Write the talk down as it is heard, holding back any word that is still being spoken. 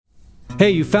Hey,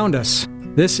 you found us.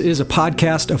 This is a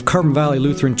podcast of Carbon Valley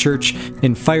Lutheran Church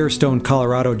in Firestone,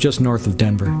 Colorado, just north of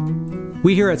Denver.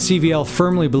 We here at CVL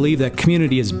firmly believe that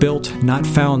community is built, not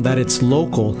found, that it's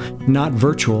local, not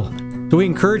virtual. So we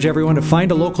encourage everyone to find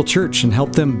a local church and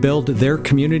help them build their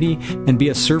community and be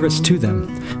a service to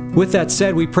them. With that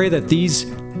said, we pray that these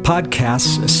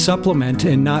podcasts supplement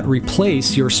and not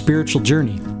replace your spiritual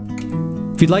journey.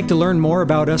 If you'd like to learn more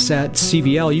about us at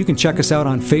CVL, you can check us out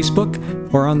on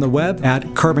Facebook or on the web at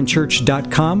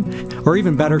carbonchurch.com, or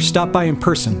even better, stop by in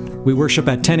person. We worship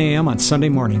at 10 a.m. on Sunday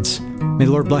mornings. May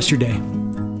the Lord bless your day.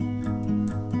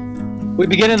 We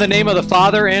begin in the name of the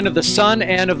Father, and of the Son,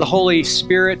 and of the Holy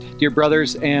Spirit. Dear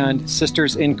brothers and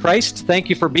sisters in Christ, thank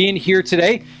you for being here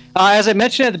today. As I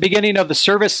mentioned at the beginning of the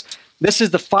service, this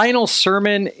is the final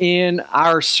sermon in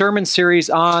our sermon series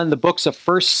on the books of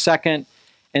 1st, 2nd,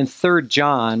 and 3rd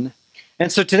John. And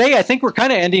so today I think we're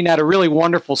kind of ending at a really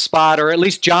wonderful spot, or at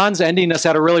least John's ending us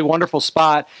at a really wonderful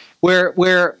spot,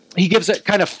 where he gives a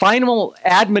kind of final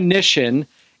admonition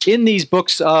in these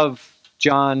books of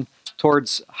John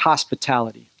towards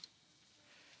hospitality.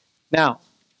 Now,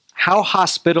 how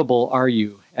hospitable are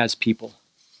you as people?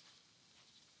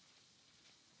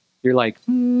 You're like,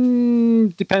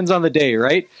 depends on the day,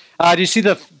 right? Do you see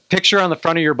the picture on the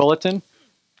front of your bulletin?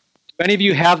 Do any of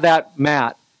you have that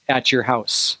mat at your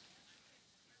house?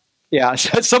 Yeah,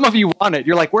 some of you want it.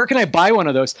 You're like, where can I buy one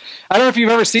of those? I don't know if you've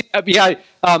ever seen that. Yeah,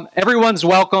 everyone's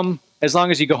welcome as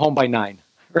long as you go home by 9,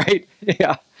 right?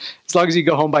 Yeah, as long as you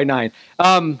go home by 9.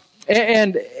 And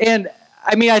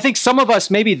I mean, I think some of us,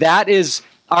 maybe that is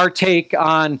our take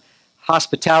on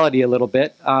hospitality a little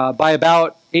bit. By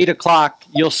about 8 o'clock,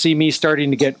 you'll see me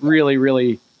starting to get really,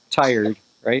 really tired,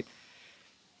 right?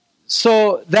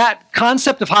 So that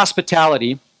concept of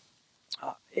hospitality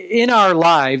in our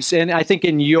lives, and I think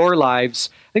in your lives,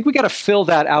 I think we got to fill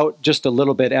that out just a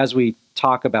little bit as we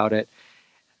talk about it.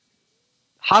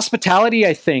 Hospitality,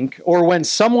 I think, or when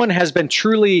someone has been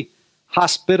truly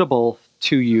hospitable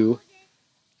to you,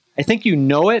 I think you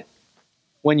know it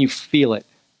when you feel it.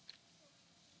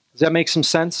 Does that make some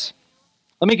sense?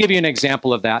 Let me give you an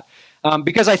example of that,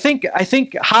 because I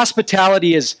think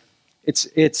hospitality is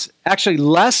it's actually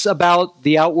less about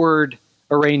the outward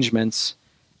arrangements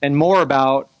and more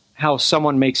about how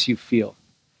someone makes you feel.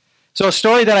 So a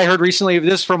story that I heard recently,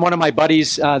 this is from one of my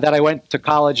buddies that I went to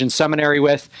college and seminary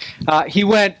with. He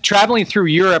went traveling through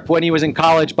Europe when he was in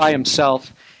college by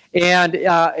himself. And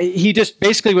he just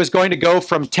basically was going to go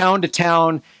from town to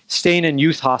town, staying in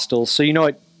youth hostels. So you know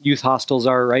what youth hostels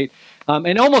are, right?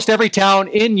 And almost every town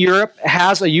in Europe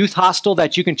has a youth hostel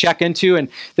that you can check into. And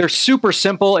they're super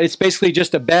simple. It's basically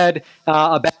just a bed,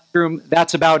 a bathroom.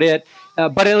 That's about it.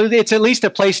 But it's at least a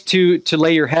place to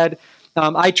lay your head.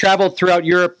 I traveled throughout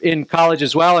Europe in college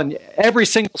as well. And every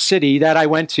single city that I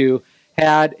went to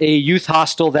had a youth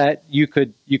hostel that you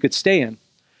could stay in.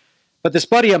 But this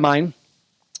buddy of mine,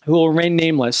 who will remain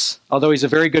nameless, although he's a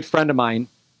very good friend of mine,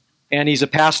 and he's a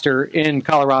pastor in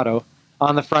Colorado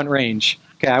on the Front Range.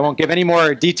 Okay, I won't give any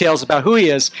more details about who he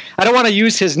is. I don't want to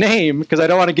use his name because I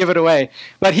don't want to give it away.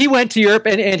 But he went to Europe,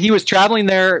 and he was traveling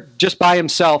there just by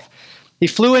himself. He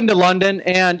flew into London,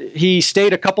 and he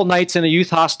stayed a couple nights in a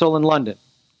youth hostel in London.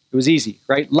 It was easy,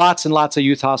 right? Lots and lots of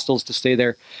youth hostels to stay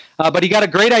there. But he got a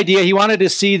great idea. He wanted to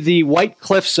see the White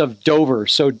Cliffs of Dover.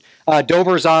 So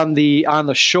Dover's on the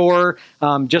shore,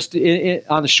 on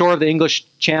the shore of the English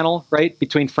Channel, right,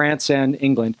 between France and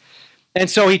England. And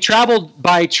so he traveled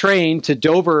by train to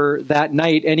Dover that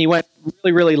night, and he went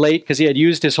really, really late because he had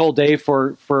used his whole day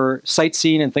for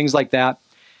sightseeing and things like that.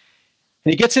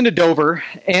 And he gets into Dover,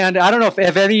 and I don't know if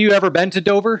have any of you ever been to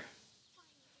Dover?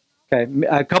 Okay,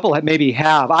 a couple maybe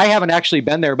have. I haven't actually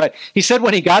been there, but he said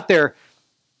when he got there,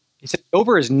 he said,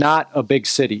 Dover is not a big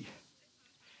city.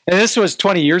 And this was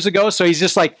 20 years ago, so he's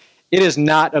just like, it is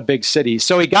not a big city.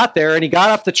 So he got there, and he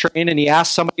got off the train, and he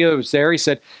asked somebody who was there, he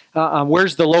said,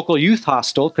 where's the local youth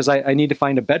hostel? Because I need to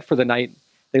find a bed for the night.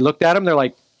 They looked at him, they're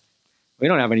like, we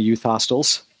don't have any youth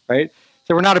hostels, right?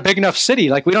 So we're not a big enough city.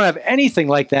 Like, we don't have anything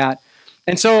like that.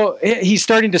 And so he's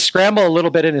starting to scramble a little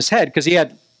bit in his head because he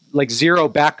had like zero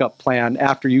backup plan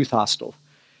after youth hostel.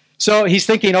 So he's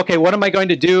thinking, okay, what am I going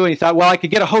to do? And he thought, well, I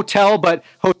could get a hotel, but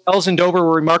hotels in Dover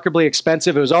were remarkably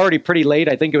expensive. It was already pretty late.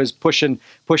 I think it was pushing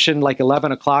like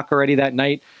 11 o'clock already that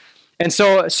night. And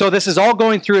so this is all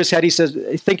going through his head. He says,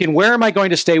 thinking, where am I going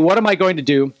to stay? What am I going to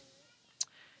do?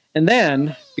 And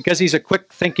then, because he's a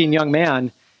quick thinking young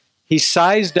man, he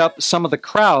sized up some of the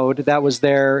crowd that was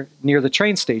there near the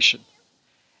train station.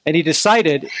 And he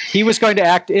decided he was going to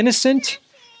act innocent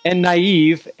and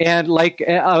naive and like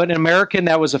an American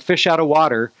that was a fish out of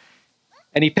water.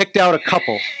 And he picked out a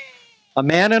couple. a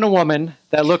man and a woman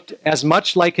that looked as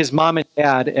much like his mom and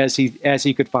dad as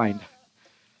he could find.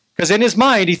 Because in his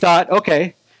mind, he thought,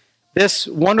 okay, this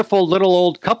wonderful little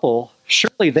old couple,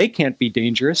 surely they can't be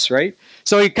dangerous, right?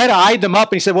 So he kind of eyed them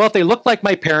up and he said, well, if they look like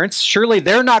my parents, surely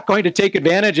they're not going to take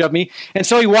advantage of me. And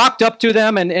so he walked up to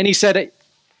them and he said,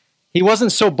 he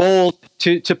wasn't so bold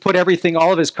to put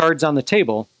all of his cards on the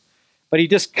table, but he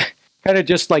just kind of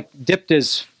just like dipped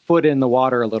his foot in the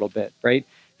water a little bit, right?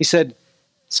 He said,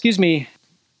 excuse me,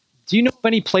 do you know of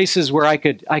any places where I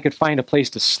could find a place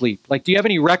to sleep? Like, do you have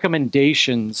any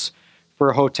recommendations for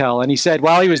a hotel? And he said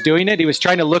while he was doing it, he was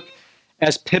trying to look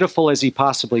as pitiful as he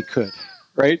possibly could,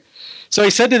 right? So he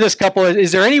said to this couple,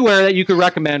 is there anywhere that you could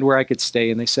recommend where I could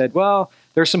stay? And they said, well,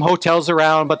 there's some hotels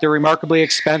around, but they're remarkably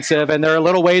expensive, and they're a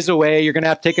little ways away. You're going to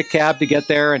have to take a cab to get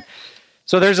there. And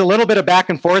so there's a little bit of back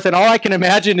and forth, and all I can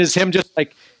imagine is him just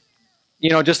like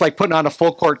putting on a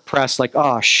full court press, like,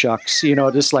 oh, shucks,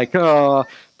 just like, oh,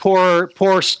 poor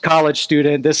college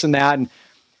student, this and that. And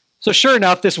so sure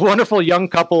enough, this wonderful young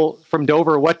couple from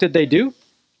Dover, what did they do?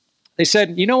 They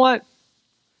said, you know what?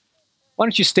 Why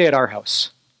don't you stay at our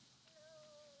house?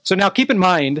 So now keep in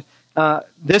mind,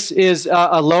 this is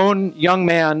a lone young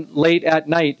man late at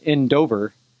night in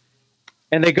Dover.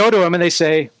 And they go to him and they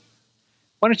say,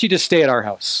 why don't you just stay at our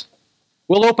house?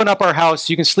 We'll open up our house.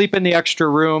 You can sleep in the extra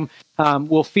room.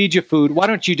 We'll feed you food. Why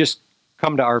don't you just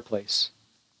come to our place?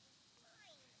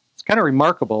 It's kind of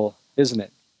remarkable, isn't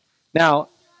it? Now,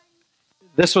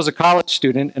 this was a college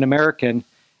student, an American,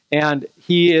 and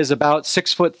he is about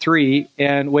 6'3"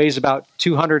 and weighs about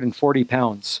 240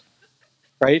 pounds,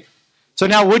 right? So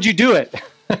now, would you do it?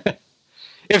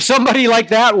 If somebody like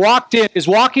that is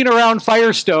walking around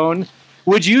Firestone,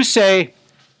 would you say,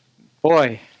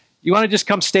 boy, you want to just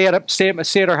come stay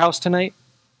at our house tonight?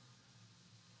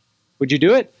 Would you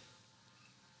do it?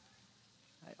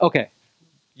 Okay.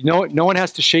 No one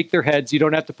has to shake their heads. You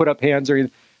don't have to put up hands or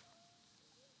anything.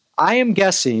 I am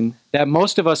guessing that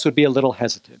most of us would be a little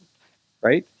hesitant,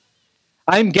 right?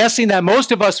 I'm guessing that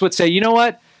most of us would say, you know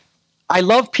what? I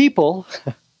love people.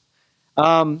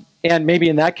 And maybe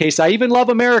in that case, I even love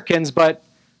Americans, but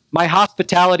my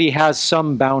hospitality has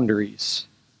some boundaries.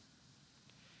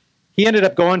 He ended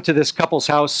up going to this couple's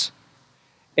house,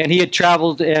 and he had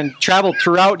traveled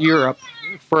throughout Europe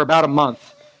for about a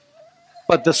month.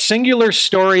 But the singular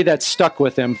story that stuck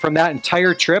with him from that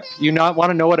entire trip, you want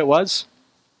to know what it was?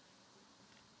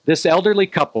 This elderly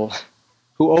couple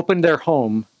who opened their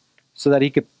home so that he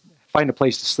could find a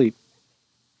place to sleep.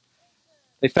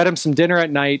 They fed him some dinner at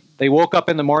night. They woke up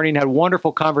in the morning, had a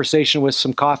wonderful conversation with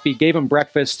some coffee, gave him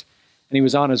breakfast, and he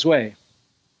was on his way.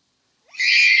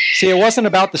 See, it wasn't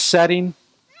about the setting.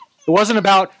 It wasn't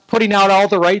about putting out all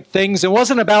the right things. It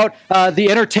wasn't about the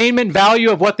entertainment value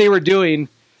of what they were doing.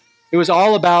 It was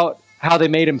all about how they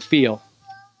made him feel.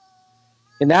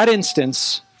 In that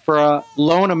instance, for a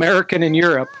lone American in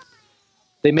Europe,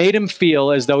 they made him feel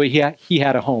as though he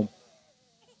had a home.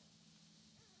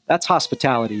 That's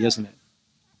hospitality, isn't it?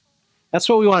 That's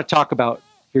what we want to talk about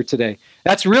here today.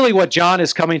 That's really what John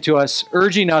is coming to us,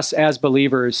 urging us as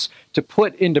believers to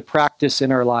put into practice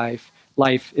in our life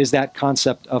is that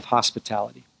concept of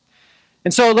hospitality.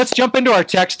 And so let's jump into our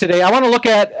text today. I want to look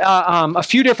at a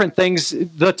few different things.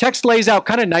 The text lays out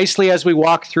kind of nicely as we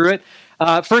walk through it.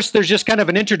 First, there's just kind of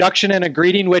an introduction and a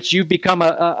greeting, which you've become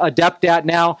a adept at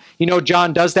now. You know,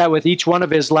 John does that with each one of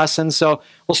his lessons. So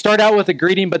we'll start out with a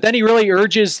greeting, but then he really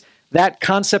urges that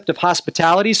concept of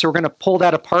hospitality. So we're going to pull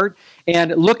that apart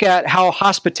and look at how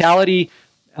hospitality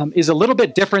is a little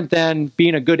bit different than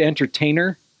being a good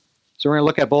entertainer. So we're going to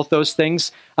look at both those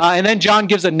things. And then John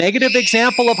gives a negative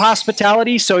example of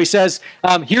hospitality. So he says,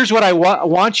 here's what I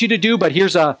want you to do, but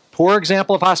here's a poor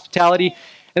example of hospitality.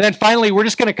 And then finally, we're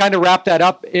just going to kind of wrap that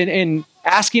up in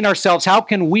asking ourselves, how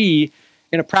can we,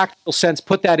 in a practical sense,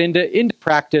 put that into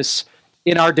practice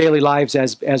in our daily lives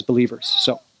as believers?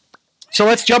 So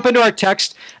let's jump into our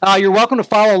text. You're welcome to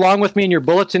follow along with me in your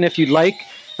bulletin if you'd like.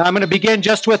 I'm going to begin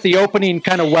just with the opening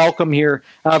kind of welcome here,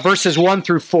 verses 1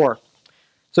 through 4.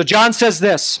 So John says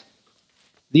this,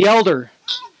 the elder,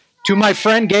 to my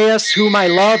friend Gaius, whom I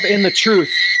love in the truth.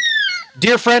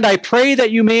 Dear friend, I pray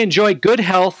that you may enjoy good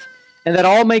health and that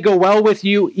all may go well with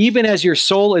you, even as your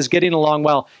soul is getting along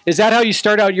well. Is that how you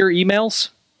start out your emails?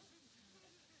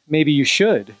 Maybe you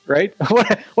should, right?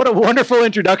 What a wonderful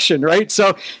introduction, right?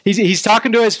 So he's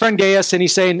talking to his friend Gaius, and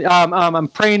he's saying, I'm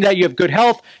praying that you have good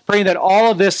health, praying that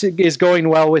all of this is going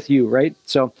well with you, right?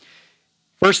 So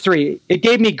verse 3, it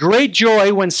gave me great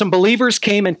joy when some believers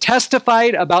came and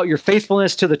testified about your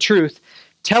faithfulness to the truth,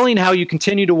 telling how you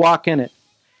continue to walk in it.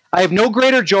 I have no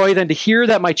greater joy than to hear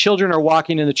that my children are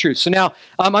walking in the truth. So now,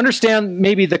 understand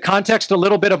maybe the context a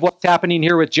little bit of what's happening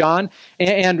here with John.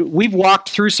 And we've walked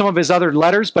through some of his other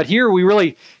letters, but here we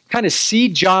really kind of see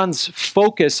John's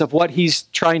focus of what he's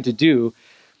trying to do.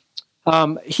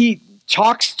 He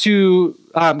talks to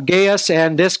Gaius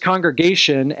and this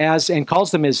congregation and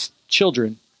calls them his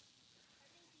children.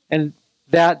 And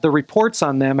that the reports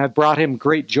on them have brought him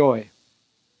great joy.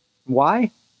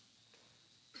 Why?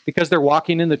 Because they're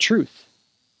walking in the truth.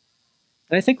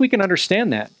 And I think we can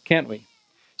understand that, can't we?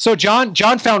 So John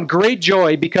found great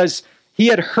joy because he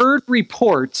had heard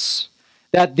reports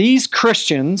that these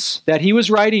Christians that he was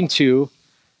writing to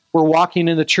were walking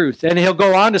in the truth. And he'll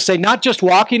go on to say, not just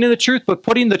walking in the truth, but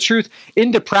putting the truth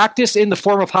into practice in the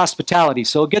form of hospitality.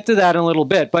 So we'll get to that in a little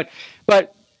bit. But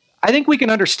I think we can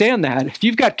understand that. If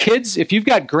you've got kids, if you've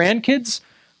got grandkids,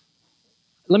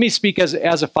 let me speak as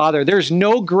a father. There's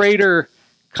no greater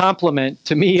compliment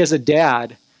to me as a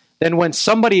dad than when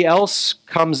somebody else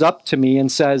comes up to me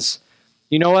and says,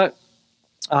 you know what,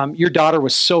 your daughter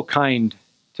was so kind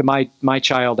to my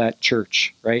child at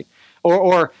church, right?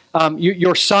 Or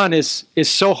your son is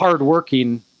so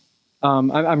hardworking.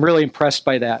 I'm really impressed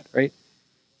by that, right?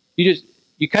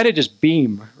 You kind of just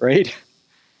beam, right?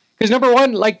 Because number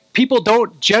one, like, people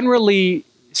don't generally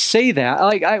say that.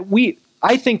 Like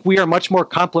I think we are much more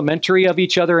complimentary of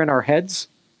each other in our heads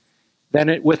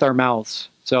than with our mouths.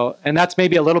 So, and that's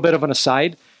maybe a little bit of an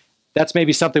aside. That's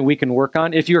maybe something we can work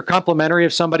on. If you're complimentary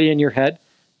of somebody in your head,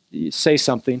 you say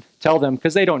something, tell them,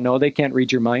 because they don't know, they can't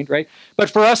read your mind, right?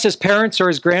 But for us as parents or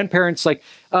as grandparents, like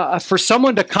for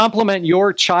someone to compliment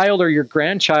your child or your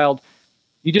grandchild,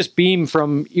 you just beam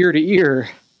from ear to ear.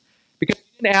 Because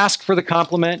you didn't ask for the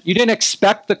compliment. You didn't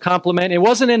expect the compliment. It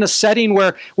wasn't in a setting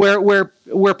where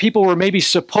people were maybe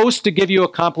supposed to give you a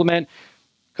compliment.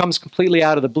 Comes completely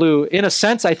out of the blue. In a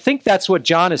sense, I think that's what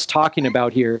John is talking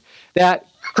about here. That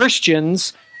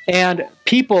Christians and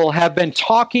people have been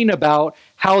talking about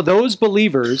how those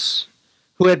believers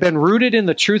who had been rooted in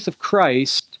the truth of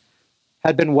Christ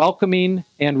had been welcoming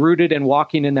and rooted and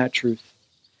walking in that truth.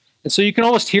 And so you can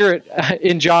almost hear it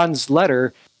in John's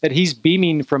letter that he's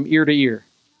beaming from ear to ear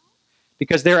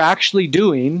because they're actually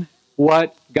doing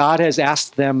what God has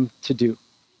asked them to do.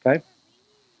 Okay?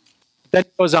 Then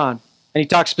he goes on and he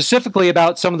talks specifically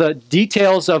about some of the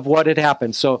details of what had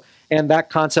happened. So, and that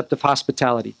concept of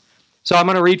hospitality. So I'm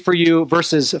going to read for you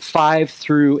verses 5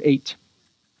 through 8.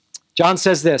 John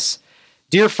says this,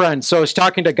 dear friend, so he's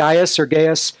talking to Gaius,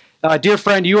 dear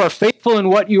friend, you are faithful in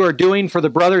what you are doing for the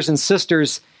brothers and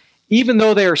sisters, even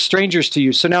though they are strangers to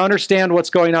you. So now understand what's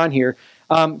going on here.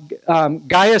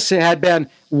 Gaius had been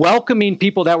welcoming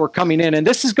people that were coming in, and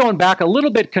this is going back a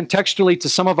little bit contextually to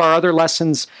some of our other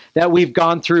lessons that we've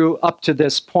gone through up to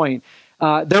this point.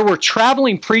 There were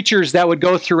traveling preachers that would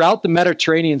go throughout the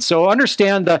Mediterranean. So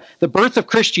understand the birth of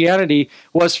Christianity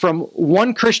was from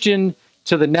one Christian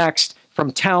to the next,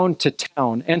 from town to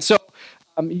town. And so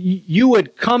you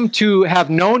would come to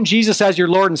have known Jesus as your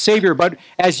Lord and Savior, but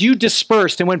as you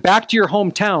dispersed and went back to your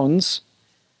hometowns,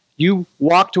 you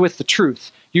walked with the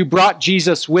truth. You brought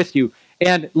Jesus with you.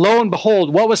 And lo and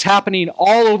behold, what was happening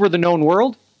all over the known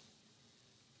world?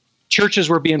 Churches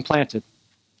were being planted.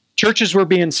 Churches were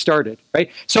being started, right?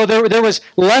 So there was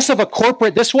less of a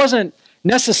corporate, this wasn't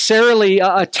necessarily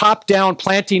a top-down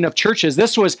planting of churches.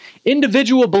 This was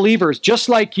individual believers just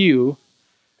like you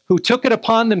who took it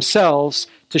upon themselves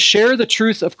to share the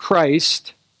truth of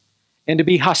Christ and to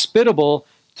be hospitable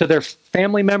to their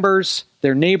family members,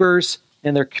 their neighbors,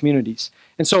 and their communities.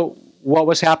 And so what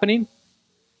was happening?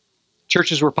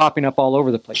 Churches were popping up all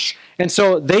over the place. And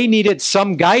so they needed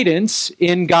some guidance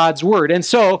in God's word. And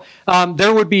so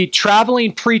there would be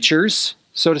traveling preachers,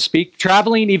 so to speak,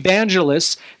 traveling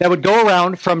evangelists that would go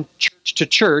around from church to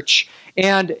church,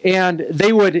 and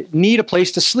they would need a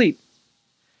place to sleep.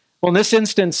 Well, in this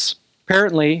instance,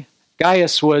 apparently,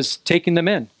 Gaius was taking them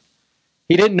in.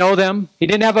 He didn't know them. He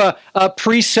didn't have a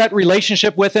preset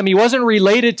relationship with them. He wasn't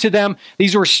related to them.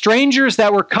 These were strangers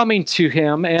that were coming to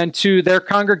him and to their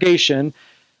congregation,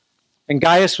 and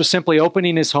Gaius was simply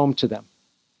opening his home to them.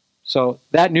 So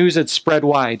that news had spread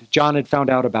wide. John had found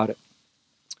out about it.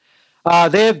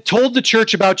 They have told the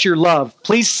church about your love.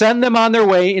 Please send them on their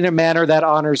way in a manner that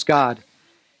honors God.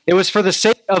 It was for the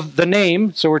sake of the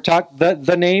name, so we're talking,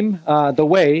 the name, the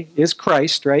way is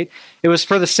Christ, right? It was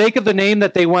for the sake of the name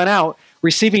that they went out,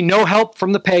 receiving no help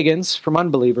from the pagans, from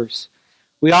unbelievers.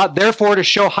 We ought therefore to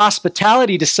show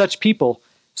hospitality to such people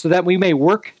so that we may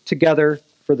work together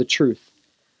for the truth.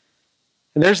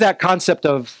 And there's that concept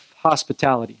of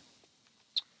hospitality.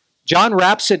 John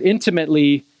wraps it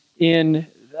intimately in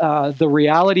the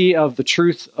reality of the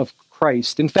truth of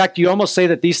Christ. In fact, you almost say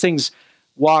that these things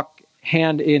walk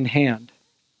hand in hand.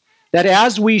 That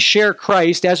as we share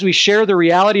Christ, as we share the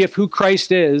reality of who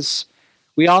Christ is,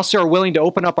 we also are willing to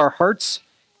open up our hearts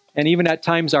and even at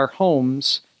times our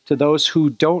homes to those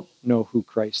who don't know who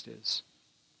Christ is.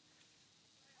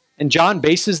 And John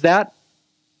bases that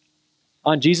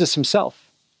on Jesus himself.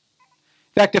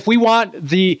 In fact, if we want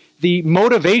the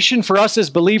motivation for us as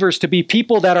believers to be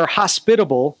people that are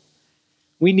hospitable,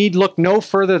 we need look no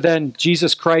further than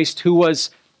Jesus Christ, who was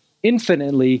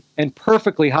infinitely and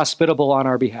perfectly hospitable on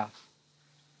our behalf.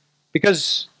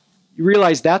 Because you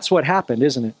realize that's what happened,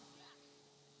 isn't it?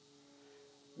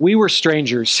 We were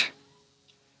strangers.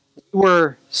 We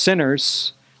were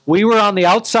sinners. We were on the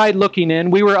outside looking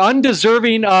in. We were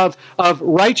undeserving of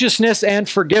righteousness and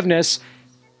forgiveness.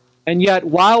 And yet,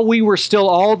 while we were still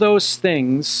all those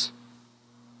things,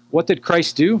 what did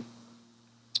Christ do?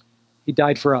 He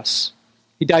died for us.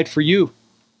 He died for you.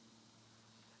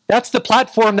 That's the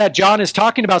platform that John is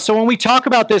talking about. So when we talk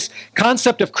about this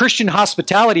concept of Christian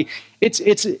hospitality,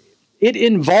 it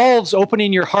involves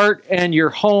opening your heart and your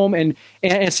home and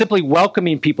simply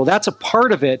welcoming people. That's a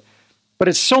part of it, but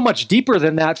it's so much deeper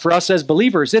than that for us as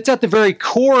believers. It's at the very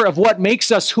core of what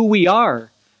makes us who we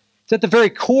are. It's at the very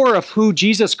core of who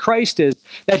Jesus Christ is,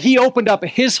 that he opened up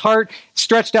his heart,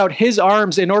 stretched out his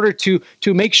arms in order to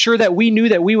make sure that we knew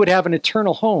that we would have an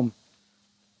eternal home.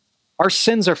 Our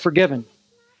sins are forgiven.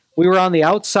 We were on the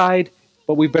outside,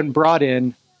 but we've been brought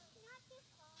in.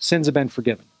 Sins have been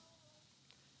forgiven.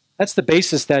 That's the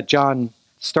basis that John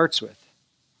starts with.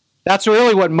 That's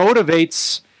really what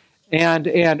motivates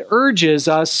and urges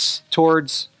us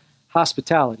towards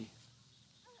hospitality.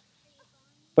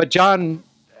 But John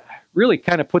really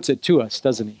kind of puts it to us,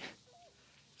 doesn't he? He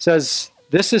says,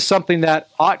 this is something that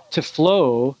ought to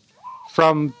flow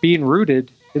from being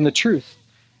rooted in the truth.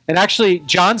 And actually,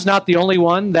 John's not the only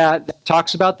one that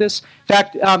talks about this. In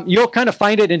fact, you'll kind of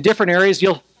find it in different areas.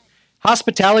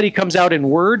 Hospitality comes out in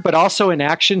word, but also in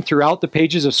action throughout the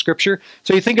pages of Scripture.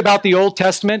 So you think about the Old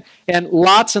Testament and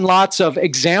lots of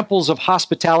examples of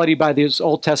hospitality by these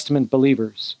Old Testament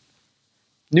believers.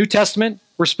 New Testament,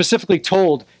 we're specifically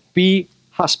told, be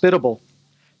hospitable.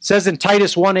 It says in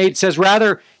Titus 1:8, it says,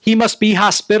 rather, he must be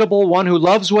hospitable, one who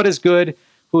loves what is good,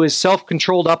 who is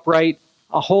self-controlled, upright,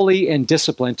 holy, and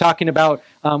disciplined. Talking about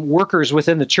workers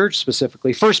within the church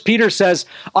specifically. 1 Peter says,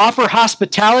 offer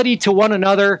hospitality to one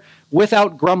another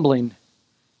without grumbling.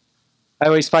 I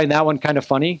always find that one kind of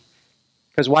funny,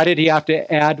 because why did he have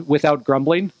to add without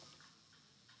grumbling?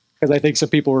 Because I think some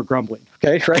people were grumbling,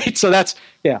 okay, right? So that's,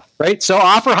 yeah, right? So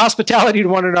offer hospitality to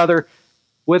one another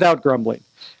without grumbling.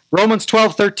 Romans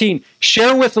 12:13,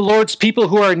 share with the Lord's people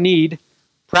who are in need,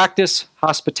 practice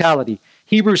hospitality.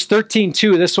 Hebrews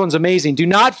 13:2, this one's amazing. Do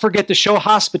not forget to show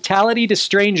hospitality to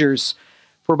strangers,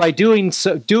 for by doing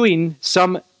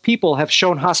some people have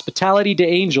shown hospitality to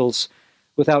angels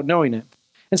without knowing it.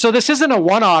 And so this isn't a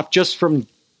one-off just from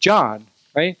John,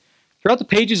 right? Throughout the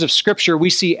pages of Scripture, we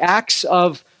see acts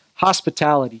of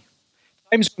hospitality.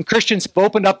 Times when Christians have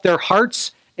opened up their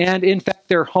hearts and, in fact,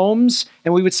 their homes,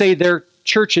 and we would say their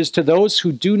churches to those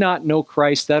who do not know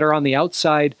Christ, that are on the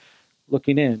outside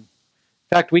looking in. In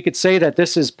fact, we could say that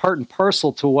this is part and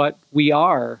parcel to what we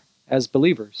are as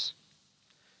believers.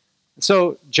 And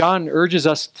so John urges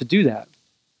us to do that.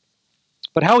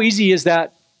 But how easy is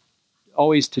that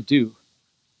always to do?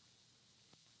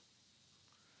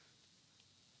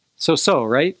 So,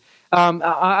 right?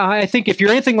 I think if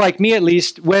you're anything like me, at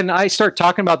least, when I start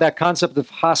talking about that concept of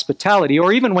hospitality,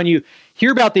 or even when you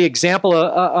hear about the example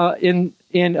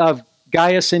of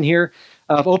Gaius in here,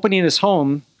 of opening his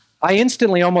home, I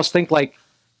instantly almost think like,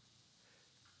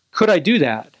 could I do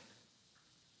that?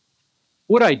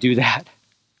 Would I do that?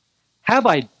 Have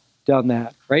I done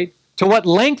that, right? To what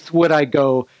length would I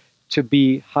go to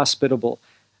be hospitable?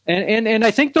 And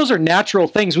I think those are natural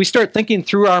things. We start thinking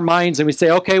through our minds and we say,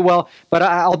 okay, well, but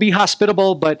I'll be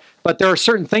hospitable, but there are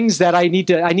certain things that I need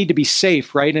to be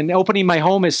safe, right? And opening my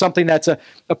home is something that's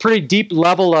a pretty deep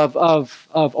level of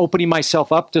opening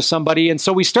myself up to somebody. And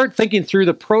so we start thinking through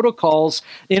the protocols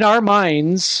in our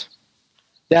minds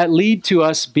that lead to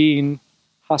us being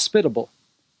hospitable.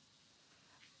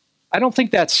 I don't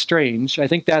think that's strange. I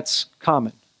think that's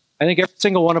common. I think every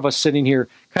single one of us sitting here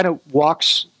kind of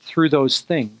walks through those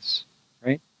things,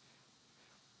 right?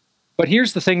 But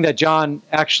here's the thing that John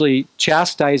actually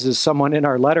chastises someone in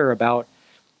our letter about.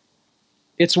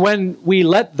 It's when we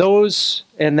let those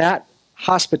and that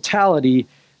hospitality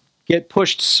get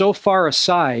pushed so far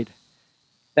aside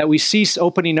that we cease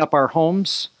opening up our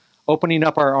homes, opening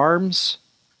up our arms,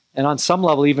 and on some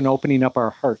level even opening up our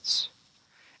hearts.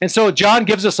 And so John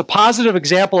gives us a positive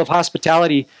example of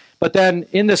hospitality But then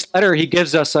in this letter, he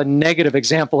gives us a negative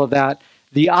example of that,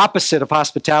 the opposite of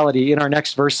hospitality in our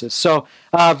next verses. So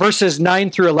verses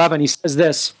 9 through 11, he says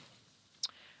this,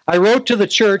 I wrote to the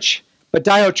church, but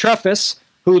Diotrephes,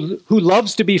 who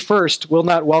loves to be first, will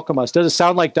not welcome us. Does it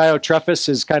sound like Diotrephes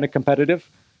is kind of competitive?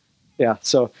 Yeah,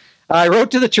 so I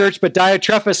wrote to the church, but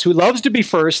Diotrephes, who loves to be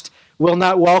first, will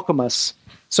not welcome us.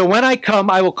 So when I come,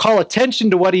 I will call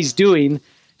attention to what he's doing,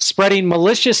 spreading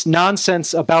malicious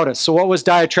nonsense about us. So what was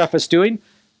Diotrephes doing?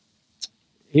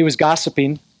 He was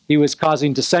gossiping. He was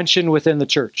causing dissension within the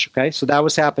church. Okay, so that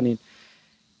was happening. It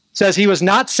says he was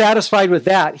not satisfied with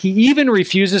that. He even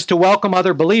refuses to welcome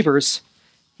other believers.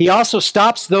 He also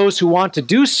stops those who want to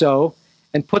do so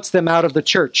and puts them out of the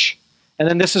church. And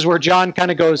then this is where John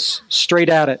kind of goes straight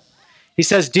at it. He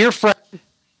says, Dear friend,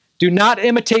 do not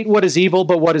imitate what is evil,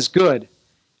 but what is good.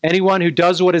 Anyone who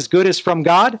does what is good is from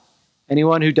God.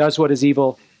 Anyone who does what is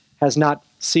evil has not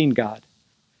seen God.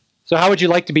 So how would you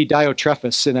like to be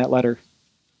Diotrephes in that letter?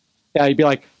 Yeah, you'd be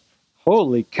like,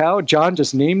 holy cow, John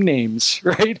just named names,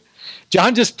 right?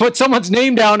 John just put someone's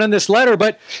name down in this letter,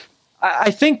 but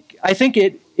I think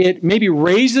it maybe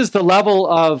raises the level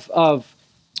of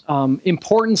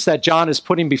importance that John is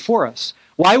putting before us.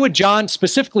 Why would John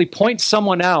specifically point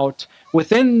someone out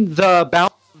within the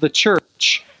bounds of the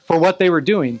church for what they were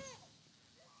doing?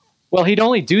 Well, he'd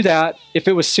only do that if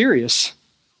it was serious.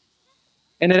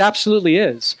 And it absolutely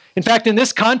is. In fact, in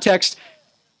this context,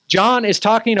 John is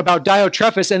talking about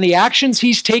Diotrephes and the actions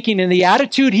he's taking and the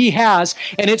attitude he has,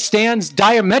 and it stands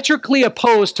diametrically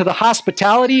opposed to the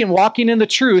hospitality and walking in the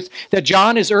truth that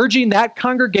John is urging that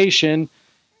congregation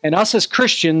and us as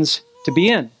Christians to be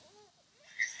in.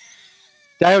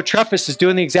 Diotrephes is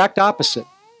doing the exact opposite.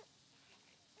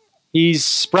 He's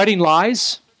spreading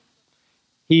lies.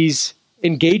 He's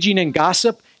engaging in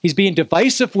gossip. He's being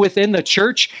divisive within the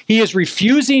church. He is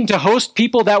refusing to host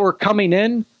people that were coming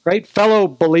in, right? Fellow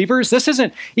believers. This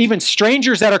isn't even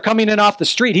strangers that are coming in off the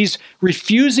street. He's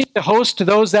refusing to host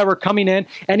those that were coming in,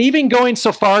 and even going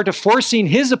so far to forcing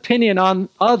his opinion on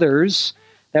others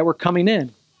that were coming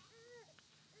in.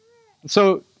 And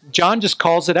so John just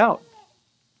calls it out.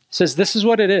 He says, this is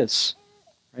what it is,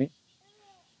 right?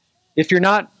 If you're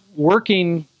not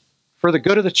working for the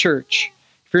good of the church,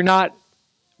 if you're not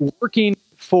working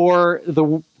for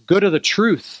the good of the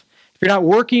truth, if you're not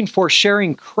working for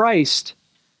sharing Christ,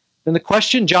 then the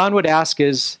question John would ask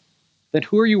is, then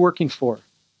who are you working for?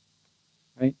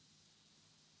 Right?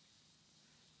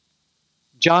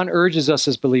 John urges us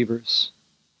as believers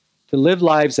to live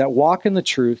lives that walk in the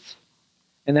truth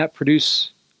and that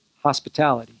produce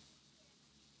hospitality.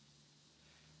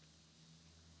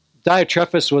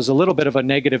 Diotrephes was a little bit of a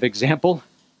negative example,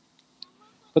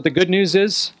 but the good news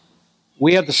is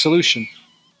we have the solution.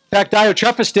 In fact,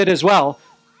 Diotrephes did as well.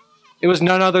 It was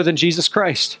none other than Jesus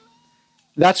Christ.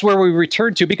 That's where we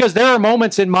return to, because there are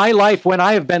moments in my life when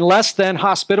I have been less than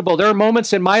hospitable. There are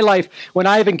moments in my life when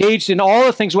I have engaged in all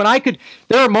the things,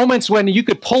 there are moments when you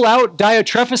could pull out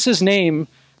Diotrephes' name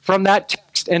from that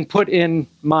text and put in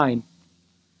mine.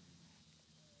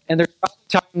 And there are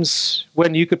times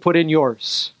when you could put in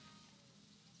yours.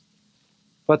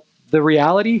 But the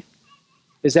reality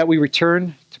is that we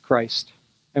return to Christ.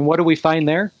 And what do we find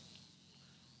there?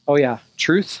 Oh yeah,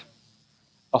 truth,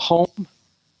 a home,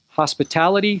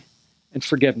 hospitality, and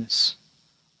forgiveness.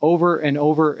 Over and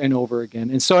over and over again.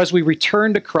 And so as we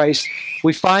return to Christ,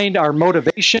 we find our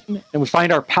motivation and we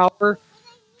find our power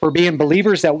for being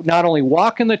believers that not only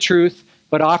walk in the truth,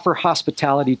 but offer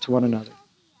hospitality to one another.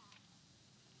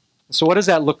 So what does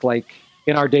that look like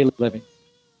in our daily living?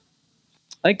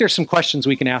 I think there's some questions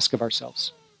we can ask of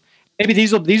ourselves. Maybe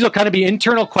these will kind of be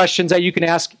internal questions that you can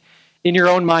ask in your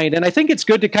own mind. And I think it's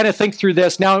good to kind of think through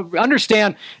this. Now,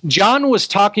 understand, John was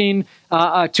talking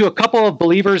to a couple of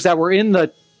believers that were in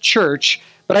the church,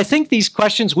 but I think these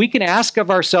questions we can ask of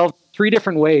ourselves three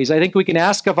different ways. I think we can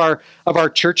ask of our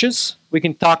churches. We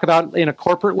can talk about in a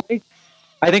corporate way.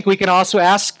 I think we can also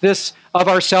ask this of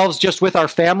ourselves just with our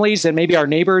families and maybe our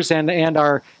neighbors and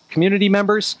our community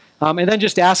members, and then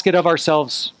just ask it of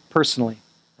ourselves personally,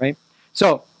 right?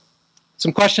 So,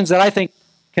 some questions that I think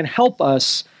can help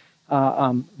us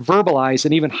verbalize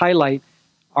and even highlight,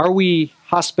 are we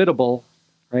hospitable,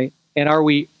 right? And are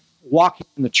we walking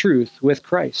in the truth with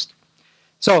Christ?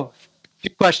 So, a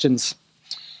few questions.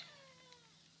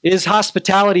 Is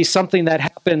hospitality something that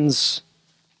happens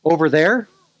over there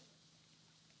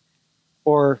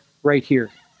or right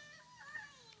here?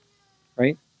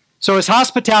 Right? So is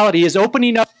hospitality, is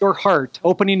opening up your heart,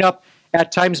 opening up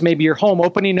at times maybe your home,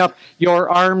 opening up your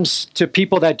arms to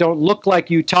people that don't look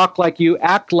like you, talk like you,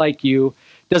 act like you,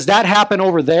 does that happen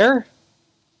over there?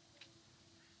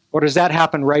 Or does that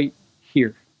happen right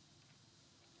here?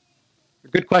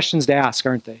 They're good questions to ask,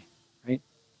 aren't they? Right?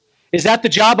 Is that the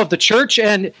job of the church?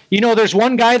 And, there's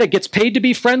one guy that gets paid to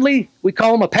be friendly. We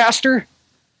call him a pastor.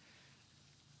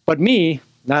 But me,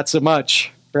 not so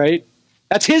much, right?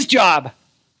 That's his job.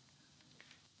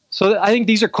 So I think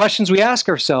these are questions we ask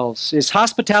ourselves. Is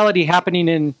hospitality happening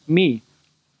in me,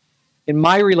 in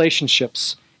my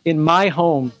relationships, in my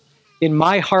home, in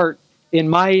my heart, in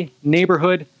my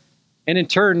neighborhood, and in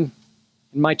turn,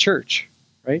 in my church,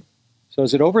 right? So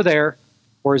is it over there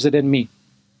or is it in me?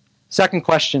 Second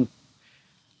question,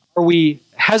 are we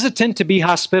hesitant to be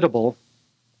hospitable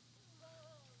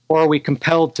or are we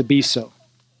compelled to be so?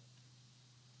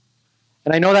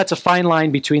 And I know that's a fine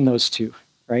line between those two,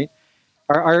 right?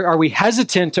 Are we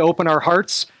hesitant to open our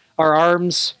hearts, our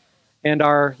arms, and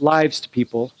our lives to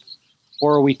people,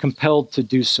 or are we compelled to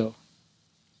do so?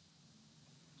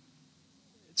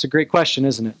 It's a great question,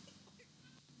 isn't it?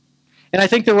 And I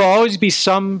think there will always be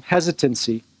some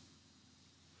hesitancy,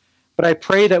 but I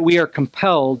pray that we are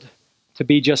compelled to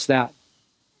be just that.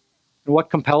 And what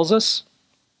compels us?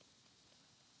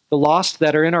 The lost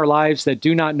that are in our lives that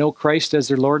do not know Christ as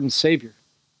their Lord and Savior.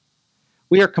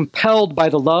 We are compelled by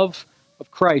the love of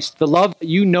Christ, the love that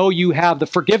you have, the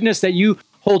forgiveness that you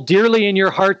hold dearly in your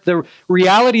heart, the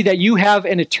reality that you have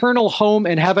an eternal home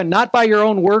in heaven, not by your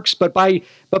own works, but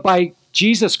by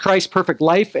Jesus Christ's perfect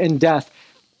life and death.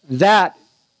 That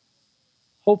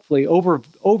hopefully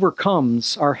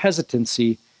overcomes our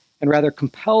hesitancy and rather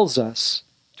compels us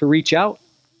to reach out,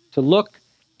 to look,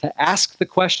 to ask the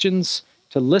questions,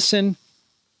 to listen,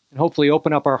 and hopefully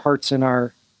open up our hearts and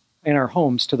our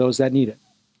homes to those that need it.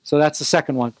 So that's the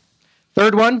second one.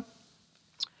 Third one,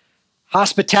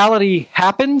 hospitality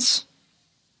happens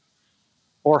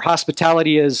or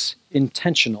hospitality is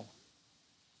intentional.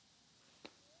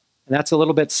 And that's a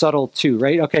little bit subtle too,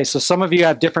 right? Okay, so some of you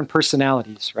have different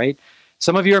personalities, right?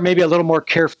 Some of you are maybe a little more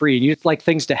carefree and you'd like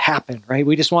things to happen, right?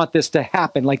 We just want this to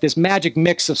happen, like this magic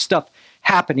mix of stuff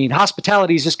happening.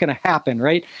 Hospitality is just going to happen,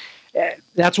 right?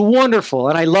 That's wonderful,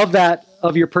 and I love that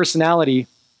of your personality.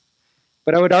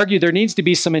 But I would argue there needs to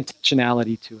be some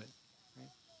intentionality to it. Right?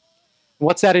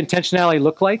 What's that intentionality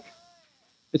look like?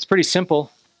 It's pretty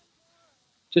simple.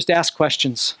 Just ask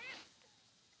questions.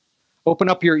 Open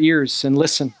up your ears and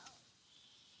listen.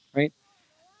 Right?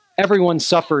 Everyone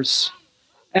suffers.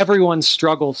 Everyone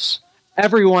struggles.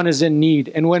 Everyone is in need.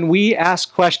 And when we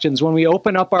ask questions, when we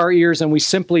open up our ears and we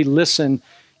simply listen,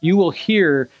 you will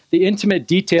hear the intimate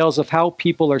details of how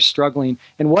people are struggling.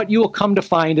 And what you will come to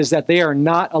find is that they are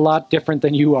not a lot different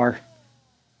than you are.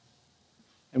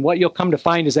 And what you'll come to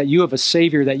find is that you have a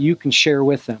Savior that you can share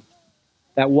with them,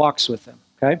 that walks with them,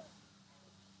 okay?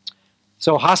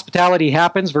 So hospitality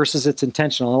happens versus it's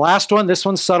intentional. The last one, this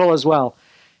one's subtle as well.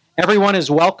 Everyone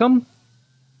is welcome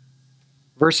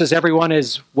versus everyone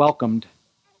is welcomed,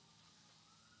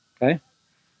 okay?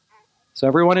 So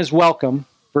everyone is welcome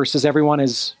versus everyone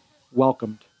is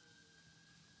welcomed.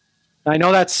 I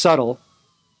know that's subtle.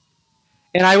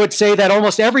 And I would say that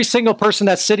almost every single person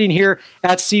that's sitting here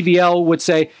at CVL would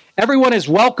say, everyone is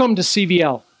welcome to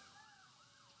CVL.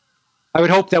 I would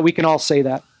hope that we can all say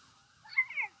that.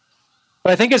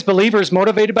 But I think as believers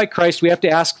motivated by Christ, we have to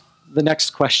ask the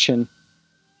next question.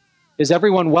 Is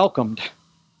everyone welcomed?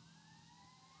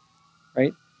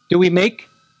 Right? Do we make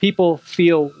people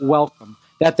feel welcome?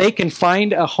 That they can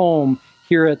find a home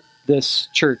here at this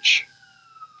church.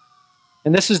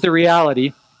 And this is the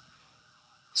reality.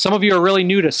 Some of you are really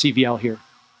new to CVL here.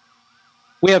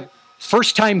 We have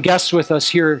first-time guests with us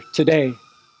here today,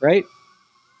 right?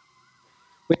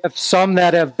 We have some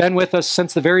that have been with us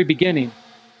since the very beginning.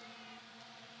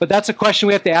 But that's a question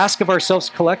we have to ask of ourselves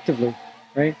collectively,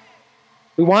 right?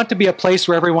 We want to be a place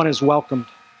where everyone is welcomed,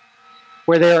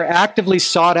 where they are actively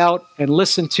sought out and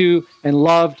listened to and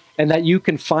loved, and that you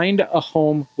can find a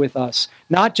home with us.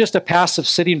 Not just a passive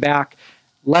sitting back,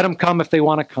 let them come if they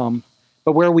want to come,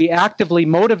 but where we actively,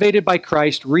 motivated by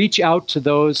Christ, reach out to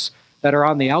those that are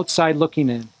on the outside looking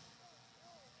in.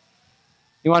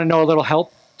 You want to know a little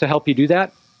help to help you do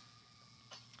that?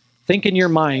 Think in your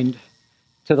mind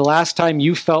to the last time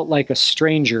you felt like a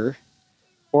stranger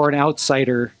or an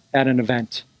outsider at an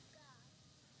event.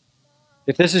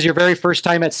 If this is your very first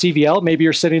time at CVL, maybe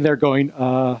you're sitting there going,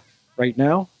 right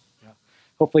now? Yeah.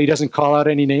 Hopefully he doesn't call out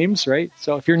any names, right?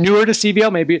 So if you're newer to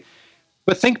CVL, maybe,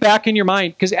 but think back in your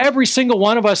mind, because every single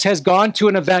one of us has gone to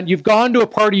an event. You've gone to a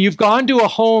party. You've gone to a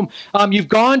home. You've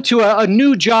gone to a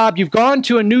new job. You've gone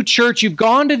to a new church. You've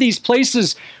gone to these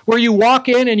places where you walk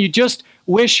in and you just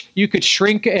wish you could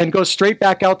shrink and go straight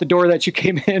back out the door that you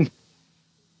came in,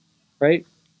 right?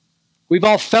 We've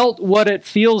all felt what it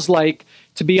feels like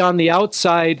to be on the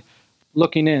outside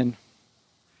looking in.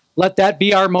 Let that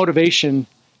be our motivation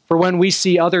for when we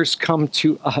see others come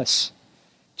to us,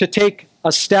 to take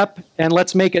a step, and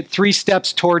let's make it 3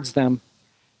 steps towards them,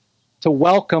 to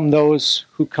welcome those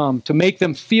who come, to make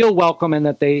them feel welcome and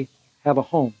that they have a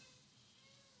home.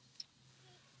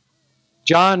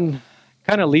 John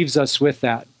kind of leaves us with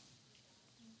that.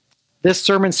 This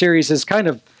sermon series is kind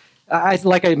of,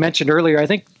 like I mentioned earlier, I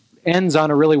think ends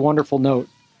on a really wonderful note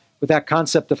with that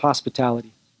concept of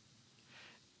hospitality.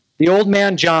 The old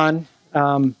man John,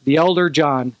 the elder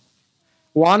John,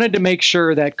 wanted to make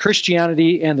sure that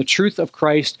Christianity and the truth of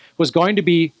Christ was going to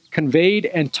be conveyed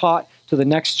and taught to the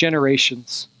next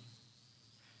generations.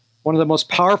 One of the most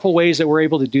powerful ways that we're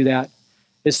able to do that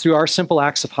is through our simple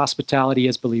acts of hospitality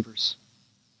as believers.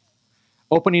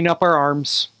 Opening up our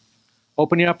arms,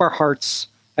 opening up our hearts,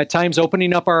 at times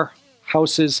opening up our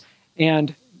houses,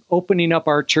 and opening up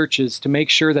our churches to make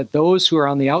sure that those who are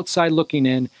on the outside looking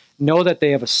in know that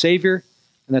they have a Savior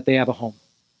and that they have a home.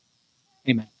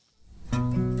 Amen.